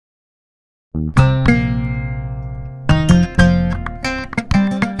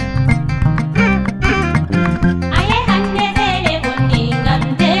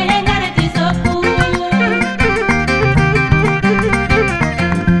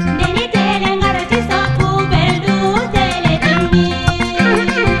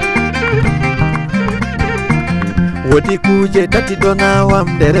Wodi kuje tati dona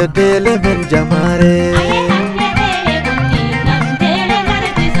wam dere teele men jamare.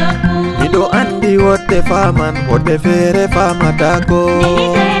 Mido andi wote faman wote fere famatako.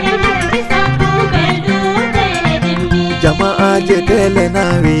 Jama'aje teele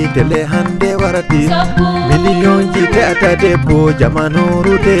naawi teele hande warati. Million jite ata debbo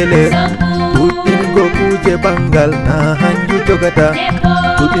jamanuru teele. Tuɗɗingo kuje bangal na hanju jogata.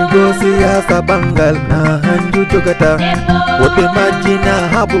 Tuɗɗingo siyasa bangal na hanju jogata. Woɓɓe majjina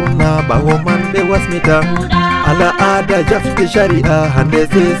habuna ɓawo man ɓe wasmita. Ala ada jafti shari'a hande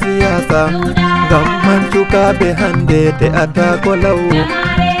se siyasa. Ngam man cukaɓe hande te'ata ko law.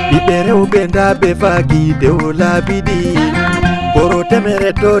 Ɓiɓɓe rewɓe nda ɓe faagi dow laabi ɗi. Boro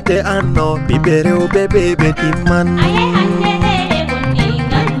temere to te anno ɓiɓɓe rewɓe ɓe timman.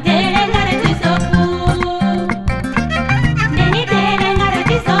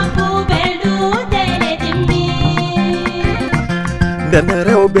 Den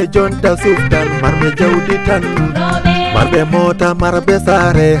rewɓe jonta suftan marɓe jawdi tan. Marɓe mota marɓe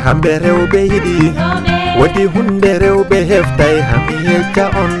saare hamɓe rewɓe yiɗi. Wodi hunde rewɓe heftay hami yecca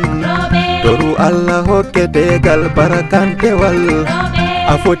on. Toru Allah hokke degal barakantewal.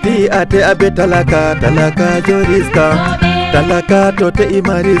 A foti ate abe talaka talakajo riska. Talaka to te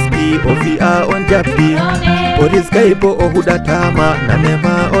ima riski o fi'a on jabbi. O riskay bo o huɗatama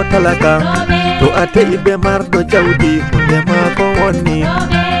nanema o talaka. To ate ibe marɗo jawdi hunde mako wonni.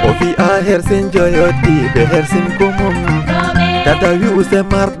 O fi'a hersin joyotti be hersin kumum. Tata wi'use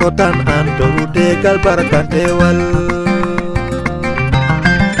marɗo tan an toru degal barakantewal.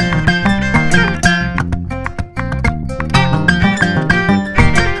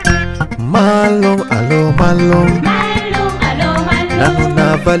 Malum alo malum.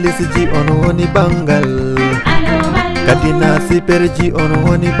 Nanuna valisiji on woni bangal. Kadina siperji on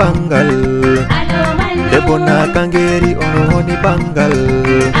woni bangal. Debona kangeri on woni bangal.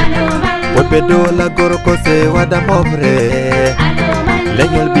 Woɓɓe dola gorko se wada mobre.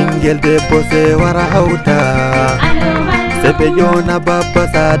 Leñol bingel debbo se wara hawta. Sebe yona Babba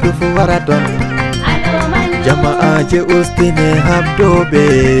Sadou fu wara ton. Jama'aje ustine habdoɓe.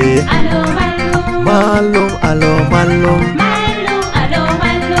 Malum alo malum.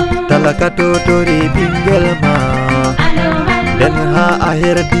 Talaka totori bingel ma. Den ha a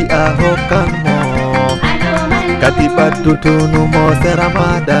herdi a hokkan mo. Kadi baddutunu mo sera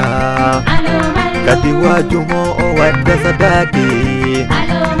maɗa. Kadi wajumo o wadda sadaki.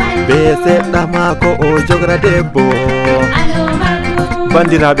 Be seɗɗa mako o jogra debbo.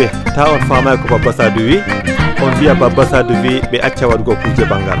 Bandiraɓe ta on famay ko Babba Sadou wi. On wiya Babba Sadou wi ɓe acca waɗugo kuje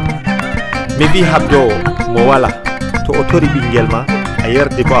bangal. Mi wi habdowo mo wala to o tori ɓingel ma a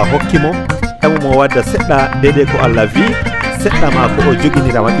yerdi ko a hokkimo emo mo wadda seɗɗa dede ko Allah wi. Seɗɗa ma ko o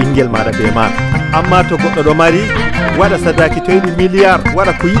joginirama ɓingel maɗa be ma. Amma to goɗɗo ɗo mari waɗa sadaki to yiɗi milliard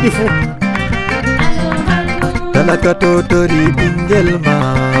waɗa ko yiɗi fu. Talaka to tori ɓingel ma.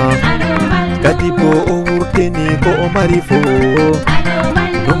 Kadi bo o wurtini ko o mari fu.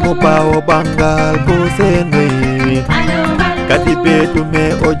 Numo ɓawo bangal bo senoyi. Kadi be ɗume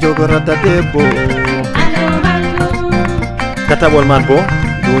o jogorata debbo. Tataɓol man bo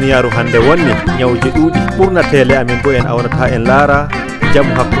duniyaru hande wonni nyawji ɗuɗi. Ɓurna tele amin bo en awnata en laara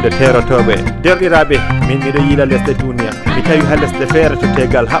jamu hakkude terotoɓe. Derɗiraɓe min miɗo yiila lesɗe duniya. Mi tawi ha lesɗe feere to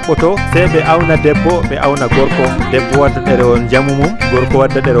tegal haɓɓoto sey ɓe awna debbo ɓe awna gorko. Debbo wadda ɗerewol jamu mum gorko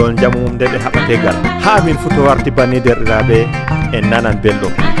wadda ɗerewol jamu mum nde ɓe haɓa tegal. Ha min fu to warti banni derɗiraɓe en nanan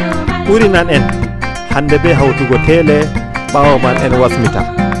belɗum. ɓurinan en hande be hawtugo tele ɓawo man en wasmita.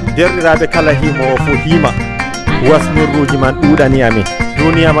 Derɗiraɓe kala himowo fu hima. Wasmirruji man ɗuɗani amin.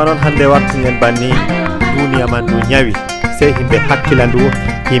 Duniya man on hande wartinen banni. Duniya man ndu nyawi. Sey himɓe hakkila ndu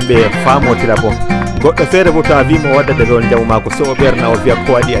himɓe famotira bo. Goɗɗo feere bo to a wi mo wadda ɗerewol jamu mako so o ɓerna o wiya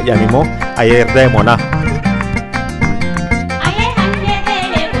ko waɗi a ƴami mo a yerday mo na.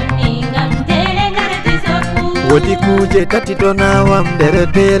 Wodi kuje tati dona wam dere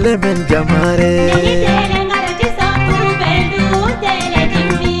teele men jamare.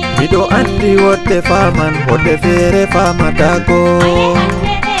 Miɗo andi woɗɗe faman woɗɗe feere famatako.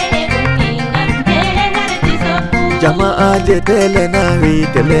 Jama'aje teele naawi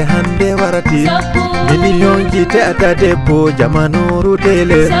teele hande warati. Million jite ata debbo jamanuru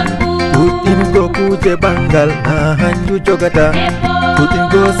teele. Tuɗɗingo kuje bangal na hanju jogata.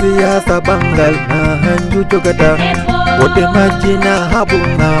 Tuɗɗingo siyasa bangal na hanju jogata. Woɗɗe majjina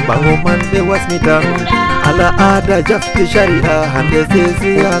habuna ɓawo man ɓe wasmita. Ala ada jafti shari'a hande se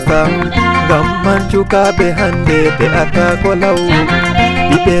siyasa. Ngam man cukaɓe hande te'ata ko law.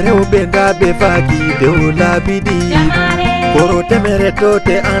 Ɓiɓɓe rewɓe nda ɓe faagi dow laabi ɗi. Koro temere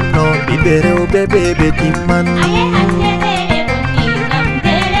tote anno, bibere o bebe timman.